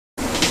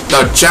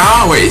The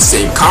Chao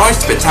Racing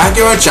College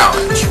Spectacular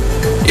Challenge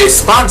is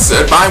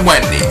sponsored by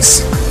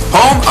Wendy's,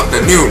 home of the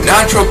new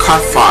natural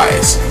cut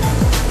fries.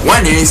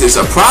 Wendy's is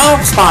a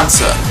proud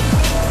sponsor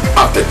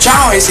of the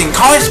Chao Racing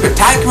College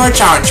Spectacular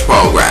Challenge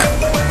program.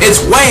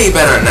 It's way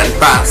better than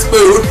fast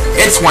food,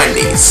 it's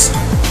Wendy's.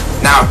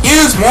 Now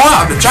here's more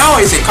of the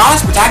Chao Racing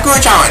College Spectacular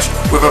Challenge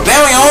with a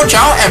very own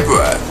Chao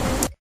Emperor.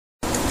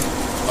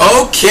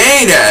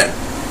 Okay then,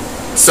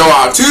 so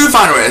our two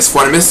finalists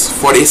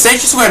for the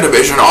Station Square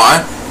division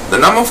are the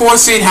number 4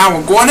 seed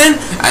Howard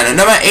Gordon and the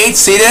number 8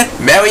 seeded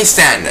Mary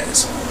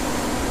Sanders.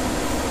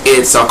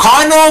 It's a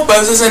cardinal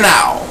versus an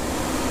owl.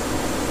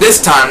 This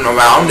time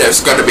around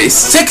there's going to be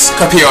 6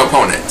 computer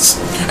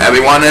opponents.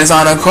 Everyone is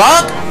on the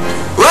clock.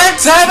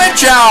 Let's have a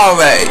Chao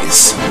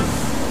race.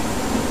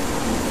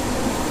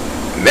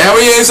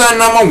 Mary is at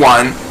number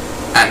 1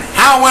 and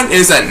Howard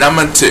is at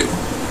number 2.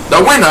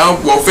 The winner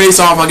will face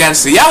off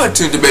against the other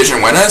 2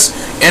 division winners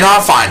in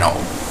our final.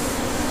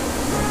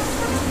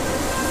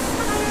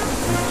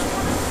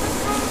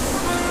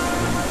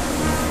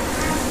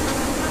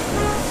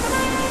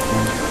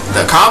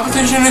 The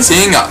competition is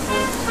heating up,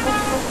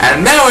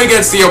 and Mary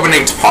gets the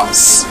opening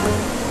toss.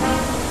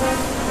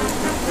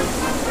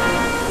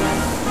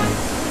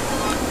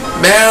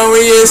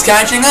 Mary is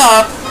catching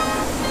up.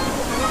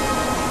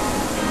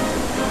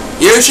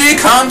 Here she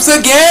comes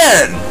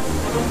again.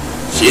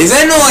 She's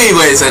in the lead,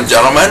 ladies and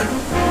gentlemen.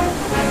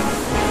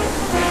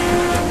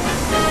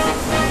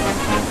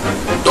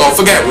 Don't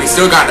forget, we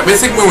still got the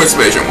Mystic Women's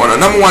division where the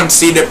number 1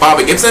 seeded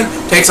Bobby Gibson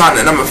takes on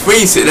the number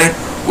 3 seeded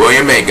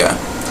William Baker.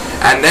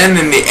 And then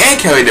in the A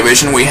carry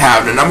division, we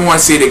have the number 1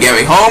 seeded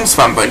Gary Holmes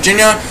from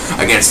Virginia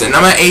against the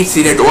number 8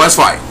 seeded Doris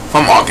White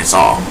from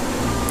Arkansas.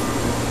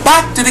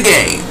 Back to the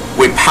game.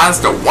 We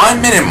passed the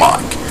 1 minute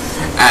mark,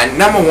 and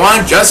number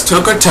 1 just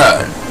took a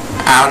turn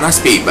out on a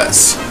speed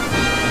bus.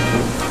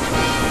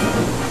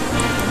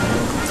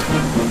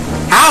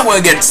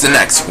 Howard gets the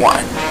next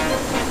one.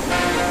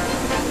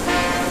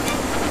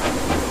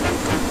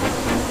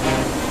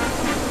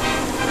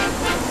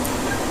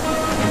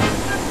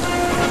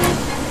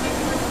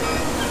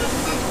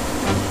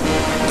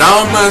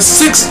 Number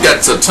 6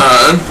 gets a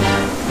turn.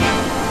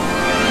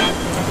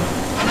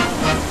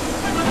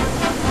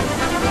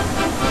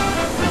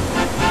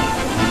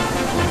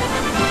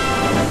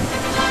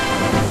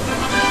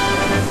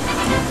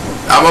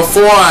 Number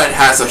 4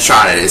 has a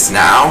shot at this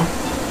now.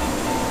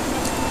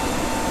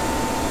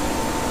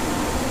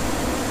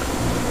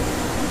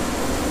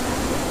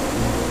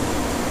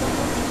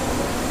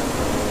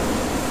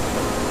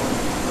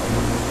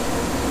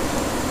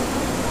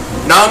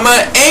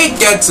 Number 8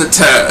 gets a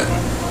turn.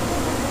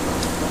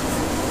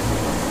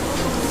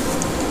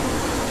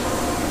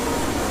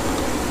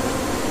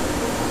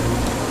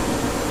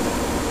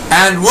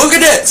 And look at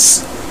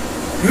this!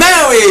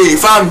 Mary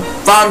from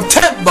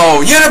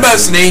Temple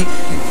University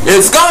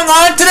is going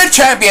on to the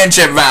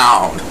championship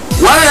round.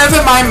 Whatever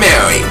by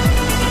Mary.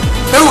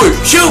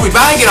 She'll be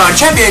back in our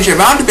championship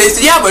round to face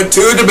the other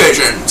 2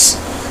 divisions.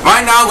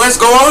 Right now, let's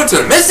go over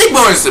to the Mystic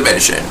Women's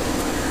division.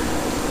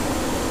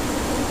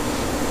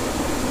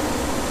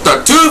 The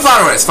 2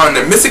 finalists from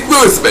the Mystic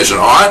Women's division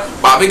are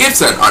Bobby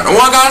Gibson, an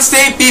Oregon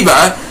State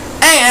Beaver,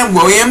 and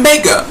William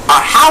Baker, a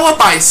Howard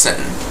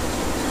Bison.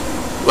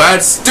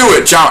 Let's do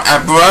it, Chao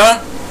Emperor.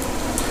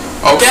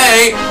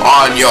 Okay,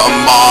 on your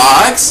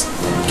marks,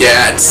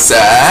 get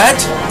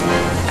set,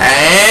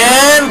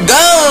 and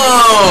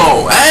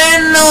go!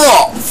 And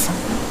off!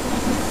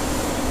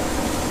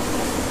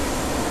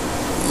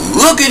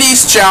 Look at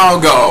these Chao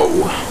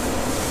go.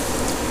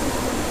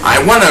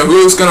 I wonder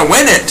who's gonna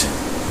win it.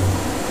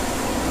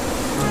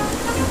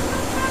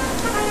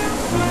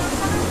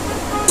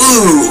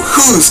 Ooh,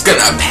 who's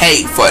gonna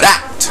pay for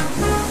that?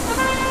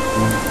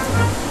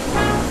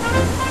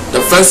 The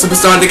first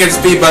superstar to get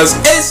speed buzz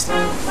is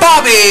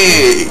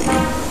Bobby!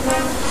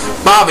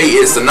 Bobby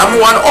is the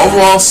number 1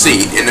 overall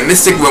seed in the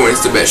Mystic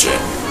Women's division.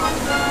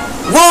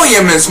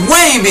 William is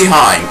way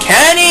behind.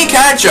 Can he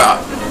catch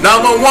up?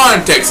 Number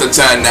 1 takes a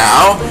turn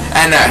now,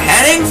 and they're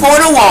heading for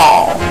the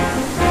wall.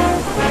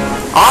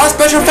 Our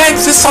special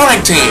thanks to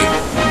Sonic Team,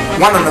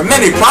 one of the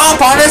many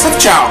proud partners of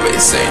Chao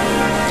Racing.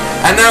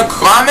 And they're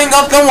climbing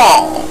up the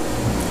wall.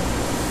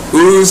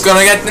 Who's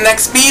gonna get the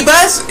next speed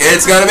buzz?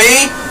 It's gonna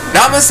be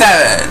number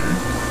 7.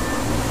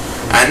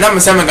 And number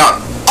 7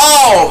 got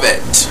all of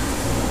it.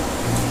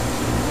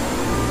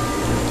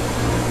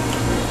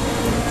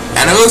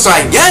 And it looks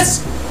like,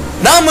 yes,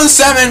 number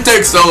 7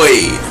 takes the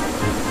lead.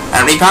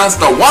 And we passed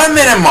the 1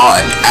 minute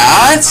mark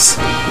as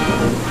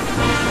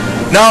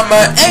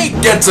number 8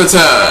 gets a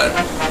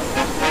turn.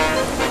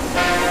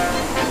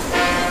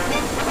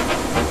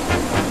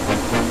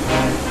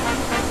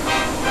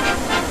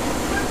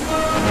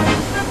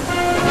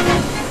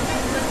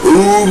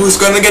 Ooh, who's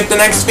gonna get the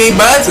next speed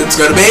buzz? It's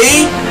gonna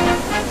be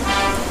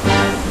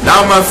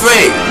number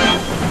 3.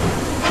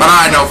 But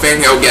I don't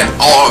think he'll get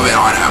all of it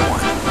on that one.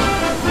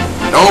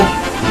 Nope,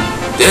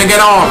 didn't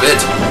get all of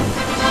it.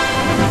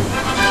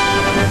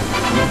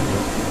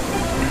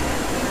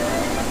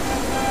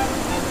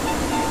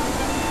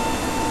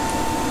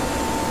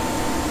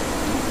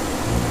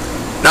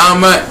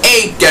 Number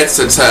 8 gets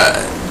a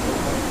turn.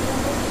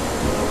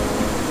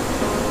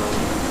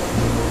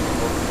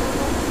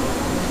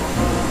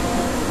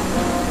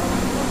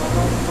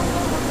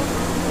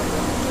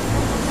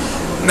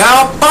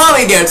 Now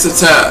Bobby gets a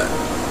turn.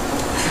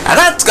 And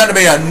that's gonna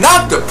be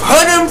enough to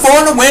put him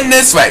for the win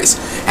this race.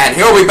 And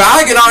he'll be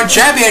back in our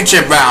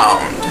championship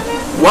round.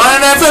 Won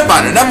an effort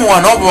by the number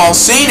 1 overall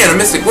seed in the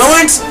Mystic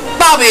Ruins,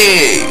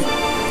 Bobby.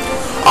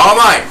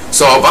 Alright,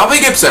 so Bobby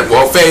Gibson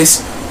will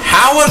face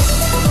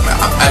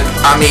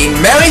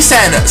Mary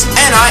Sanders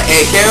in our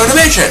A-Carrier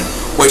division,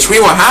 which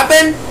will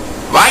happen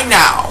right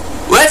now.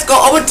 Let's go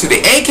over to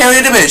the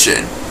A-Carrier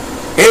division.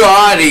 Here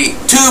are the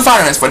 2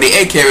 finalists for the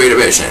A-Carrier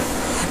division.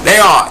 They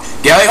are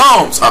Gary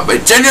Holmes of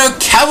Virginia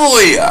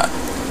Cavalier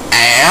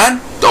and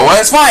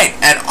Doris White,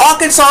 an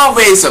Arkansas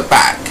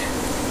Razorback.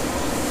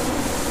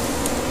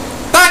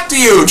 Back to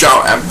you,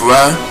 Joe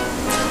Emperor.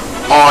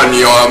 On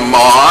your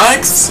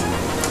marks,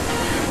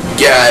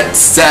 get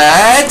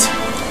set,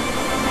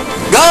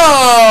 go!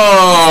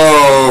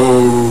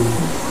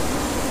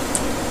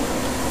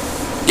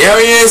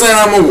 Gary is at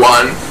number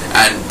 1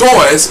 and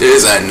Doris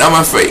is at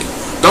number 3.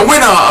 The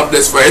winner of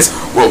this race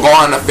will go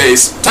on to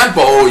face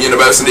Temple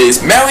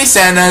University's Mary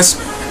Sanders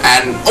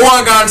and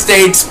Oregon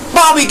State's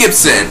Bobby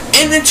Gibson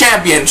in the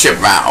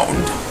championship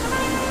round.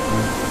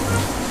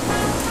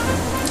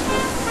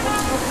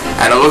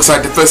 And it looks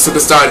like the first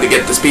superstar to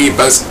get the speed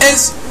boost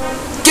is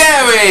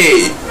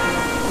Gary!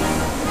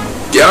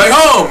 Gary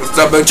Holmes,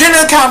 the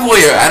Virginia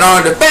Cavalier and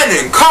our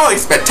defending College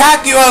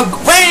Spectacular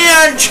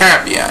Grand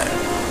Champion.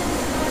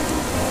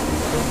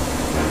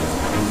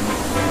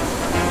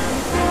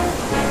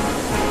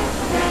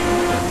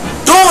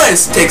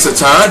 Doris takes a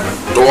turn.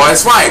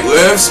 Doris White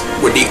lives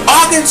with the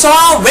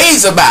Arkansas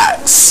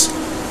Razorbacks.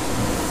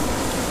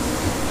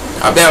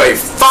 A very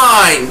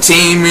fine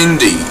team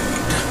indeed.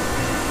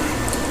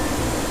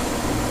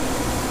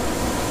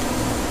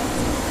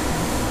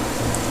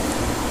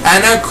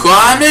 And they're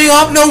climbing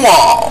up the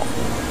wall.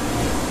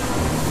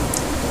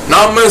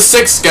 Number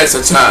 6 gets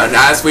a turn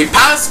as we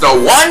pass the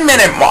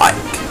 1-minute mark.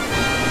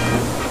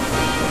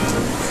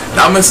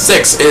 Number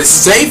 6 is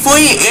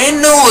safely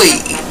in the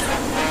lead.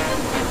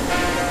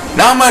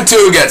 Number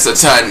 2 gets a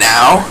turn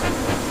now.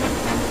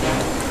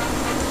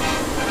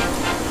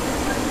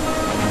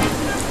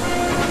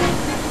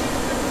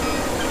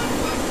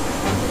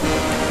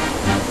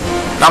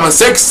 Number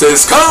 6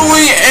 is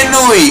currently in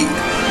the lead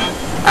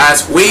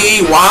as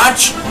we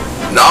watch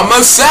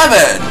number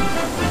 7.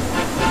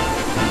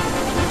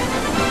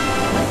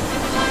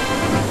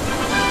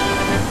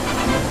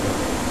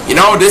 You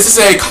know, this is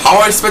a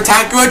College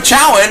Spectacular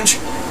challenge,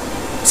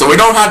 so we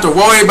don't have to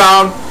worry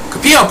about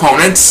computer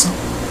opponents.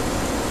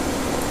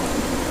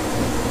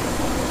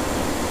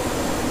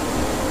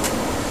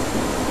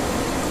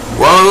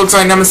 Well, it looks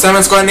like number 7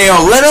 is going to need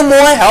a little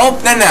more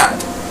help than that.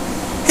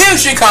 Here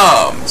she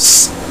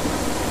comes.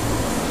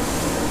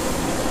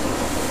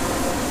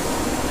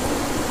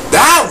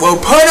 That will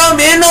put him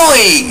in the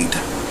lead.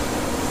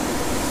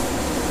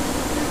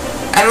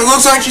 And it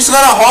looks like she's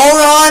going to hold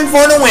on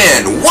for the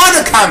win. What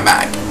a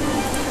comeback.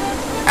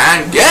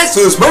 And guess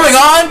who's moving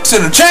on to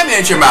the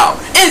championship round?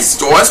 It's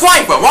Doris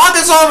White from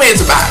Arkansas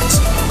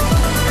Razorbacks.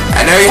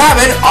 And there you have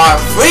it, our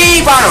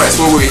 3 finalists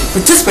will be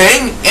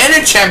participating in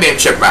the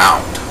championship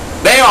round.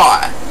 They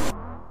are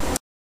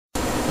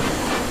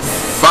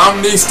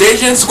from the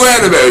Station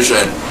Square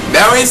division,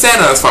 Mary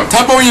Sanders from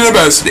Temple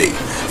University.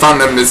 From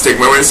the Mystic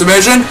Ruins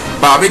division,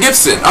 Bobby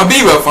Gibson, a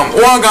Beaver from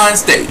Oregon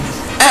State.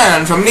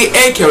 And from the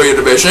A-Carrier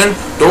division,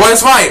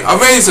 Doris White, a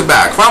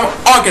Razorback from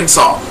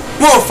Arkansas.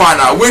 We'll find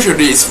out which of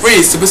these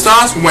 3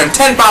 superstars will win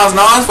 $10,000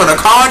 for the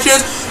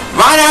colleges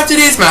right after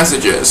these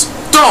messages.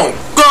 Don't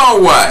go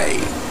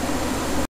away!